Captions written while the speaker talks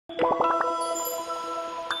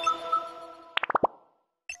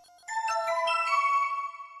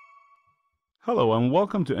Hello and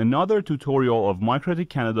welcome to another tutorial of MikroTik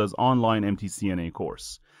Canada's online MTCNA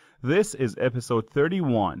course. This is episode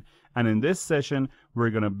 31, and in this session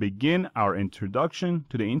we're going to begin our introduction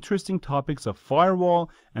to the interesting topics of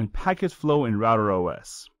firewall and packet flow in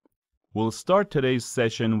RouterOS. We'll start today's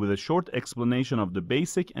session with a short explanation of the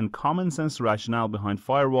basic and common sense rationale behind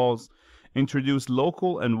firewalls, introduce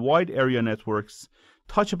local and wide area networks,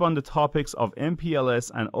 touch upon the topics of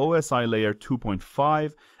MPLS and OSI Layer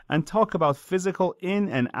 2.5, and talk about physical in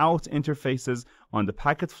and out interfaces on the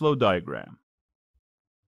packet flow diagram.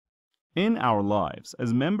 In our lives,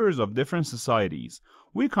 as members of different societies,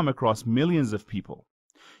 we come across millions of people.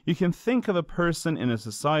 You can think of a person in a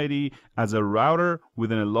society as a router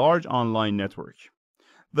within a large online network.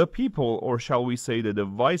 The people, or shall we say the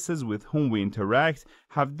devices with whom we interact,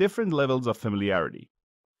 have different levels of familiarity.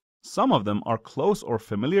 Some of them are close or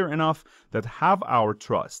familiar enough that have our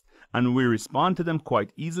trust, and we respond to them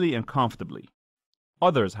quite easily and comfortably.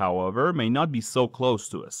 Others, however, may not be so close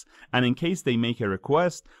to us, and in case they make a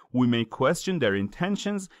request, we may question their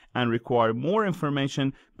intentions and require more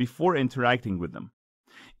information before interacting with them.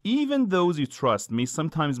 Even those you trust may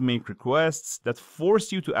sometimes make requests that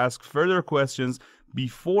force you to ask further questions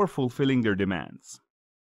before fulfilling their demands.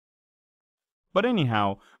 But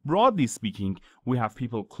anyhow, broadly speaking, we have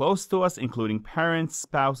people close to us, including parents,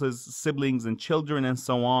 spouses, siblings, and children, and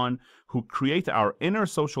so on, who create our inner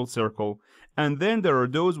social circle, and then there are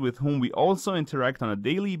those with whom we also interact on a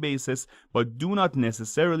daily basis, but do not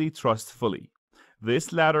necessarily trust fully.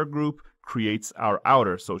 This latter group creates our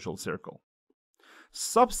outer social circle.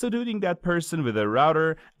 Substituting that person with a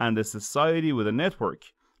router and the society with a network,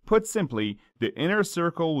 put simply, the inner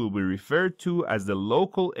circle will be referred to as the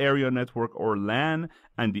local area network or LAN,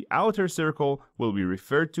 and the outer circle will be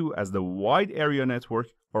referred to as the wide area network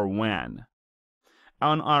or WAN.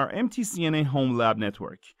 On our MTCNA home lab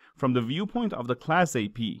network, from the viewpoint of the class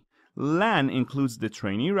AP, LAN includes the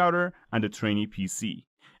trainee router and the trainee PC,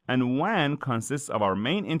 and WAN consists of our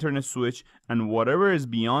main internet switch and whatever is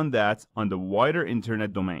beyond that on the wider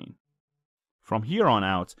internet domain. From here on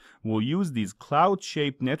out, we'll use these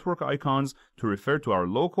cloud-shaped network icons to refer to our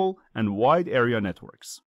local and wide area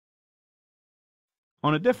networks.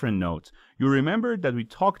 On a different note, you remember that we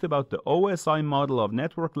talked about the OSI model of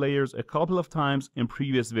network layers a couple of times in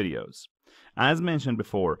previous videos. As mentioned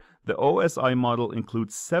before, the OSI model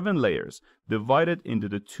includes 7 layers, divided into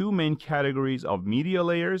the 2 main categories of media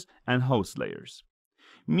layers and host layers.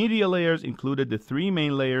 Media layers included the 3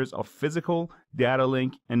 main layers of physical, data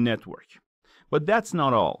link, and network. But that's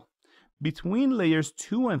not all. Between layers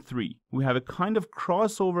 2 and 3, we have a kind of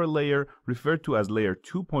crossover layer referred to as layer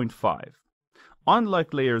 2.5.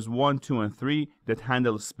 Unlike layers 1, 2, and 3 that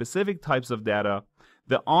handle specific types of data,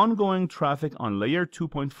 the ongoing traffic on layer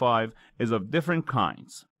 2.5 is of different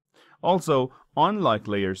kinds. Also, unlike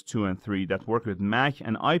layers 2 and 3 that work with MAC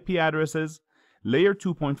and IP addresses, layer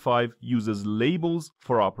 2.5 uses labels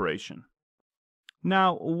for operation.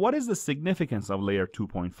 Now, what is the significance of layer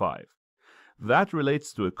 2.5? That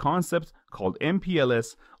relates to a concept called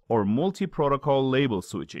MPLS, or multi-protocol label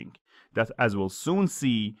switching, that, as we'll soon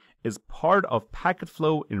see, is part of packet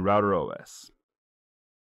flow in RouterOS.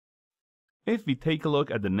 If we take a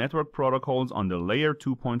look at the network protocols on the layer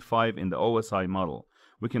 2.5 in the OSI model,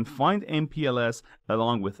 we can find MPLS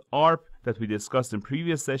along with ARP that we discussed in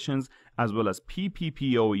previous sessions, as well as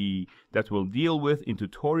PPPoE that we'll deal with in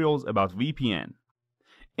tutorials about VPN.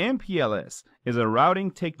 MPLS is a routing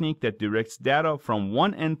technique that directs data from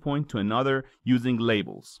one endpoint to another using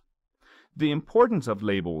labels. The importance of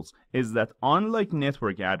labels is that unlike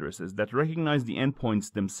network addresses that recognize the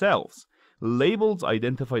endpoints themselves, labels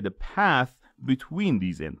identify the path between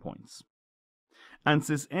these endpoints. And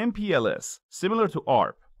since MPLS, similar to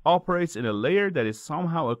ARP, operates in a layer that is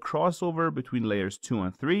somehow a crossover between layers 2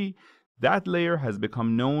 and 3, that layer has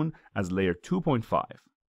become known as layer 2.5.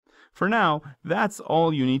 For now, that's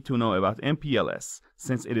all you need to know about MPLS,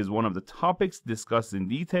 since it is one of the topics discussed in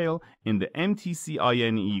detail in the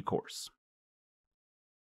MTCNA course.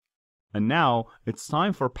 And now, it's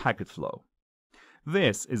time for packet flow.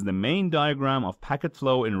 This is the main diagram of packet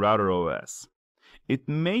flow in RouterOS. It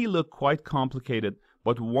may look quite complicated,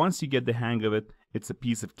 but once you get the hang of it, it's a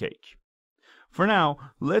piece of cake. For now,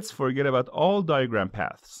 let's forget about all diagram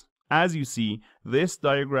paths. As you see, this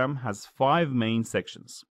diagram has 5 main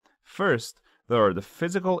sections. First, there are the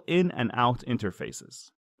physical in and out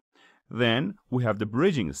interfaces. Then, we have the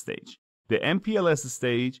bridging stage, the MPLS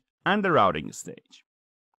stage, and the routing stage.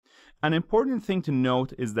 An important thing to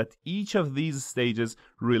note is that each of these stages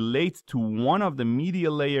relate to one of the media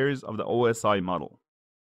layers of the OSI model.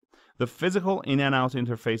 The physical in and out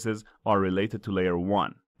interfaces are related to layer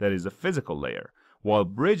 1, that is the physical layer, while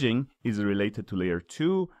bridging is related to layer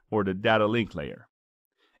 2 or the data link layer.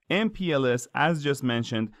 MPLS, as just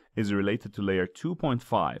mentioned, is related to layer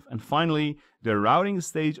 2.5, and finally, the routing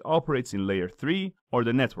stage operates in layer 3 or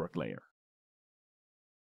the network layer.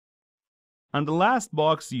 And the last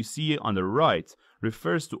box you see on the right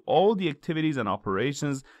refers to all the activities and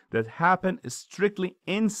operations that happen strictly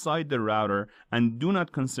inside the router and do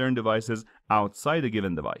not concern devices outside a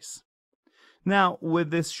given device. Now,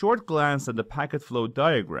 with this short glance at the packet flow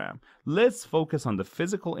diagram, let's focus on the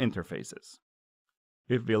physical interfaces.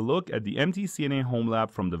 If we look at the MTCNA home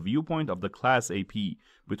lab from the viewpoint of the class AP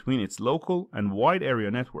between its local and wide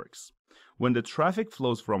area networks, when the traffic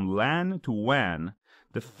flows from LAN to WAN,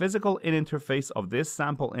 the physical in interface of this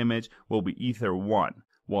sample image will be Ether 1,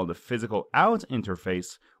 while the physical out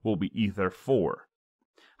interface will be Ether 4.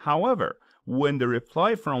 However, when the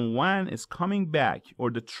reply from WAN is coming back or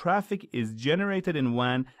the traffic is generated in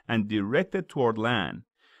WAN and directed toward LAN,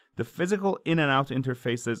 the physical in and out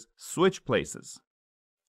interfaces switch places.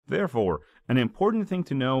 Therefore, an important thing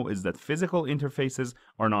to know is that physical interfaces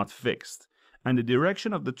are not fixed, and the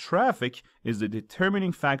direction of the traffic is the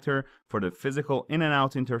determining factor for the physical in and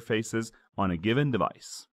out interfaces on a given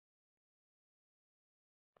device.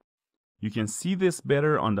 You can see this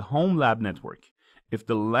better on the home lab network. If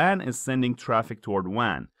the LAN is sending traffic toward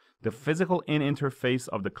WAN, the physical in interface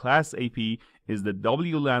of the class AP is the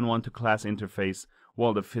WLAN1 to class interface,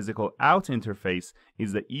 while the physical out interface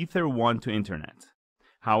is the Ether 1 to Internet.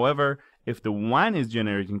 However, if the WAN is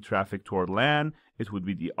generating traffic toward LAN, it would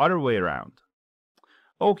be the other way around.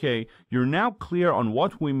 Okay, you're now clear on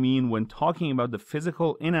what we mean when talking about the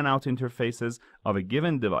physical in and out interfaces of a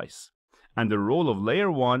given device, and the role of layer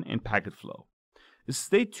 1 in packet flow.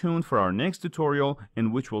 Stay tuned for our next tutorial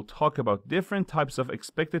in which we'll talk about different types of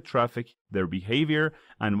expected traffic, their behavior,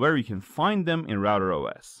 and where you can find them in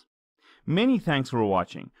RouterOS. Many thanks for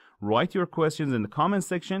watching. Write your questions in the comment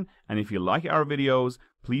section, and if you like our videos,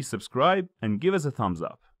 please subscribe and give us a thumbs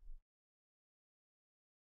up.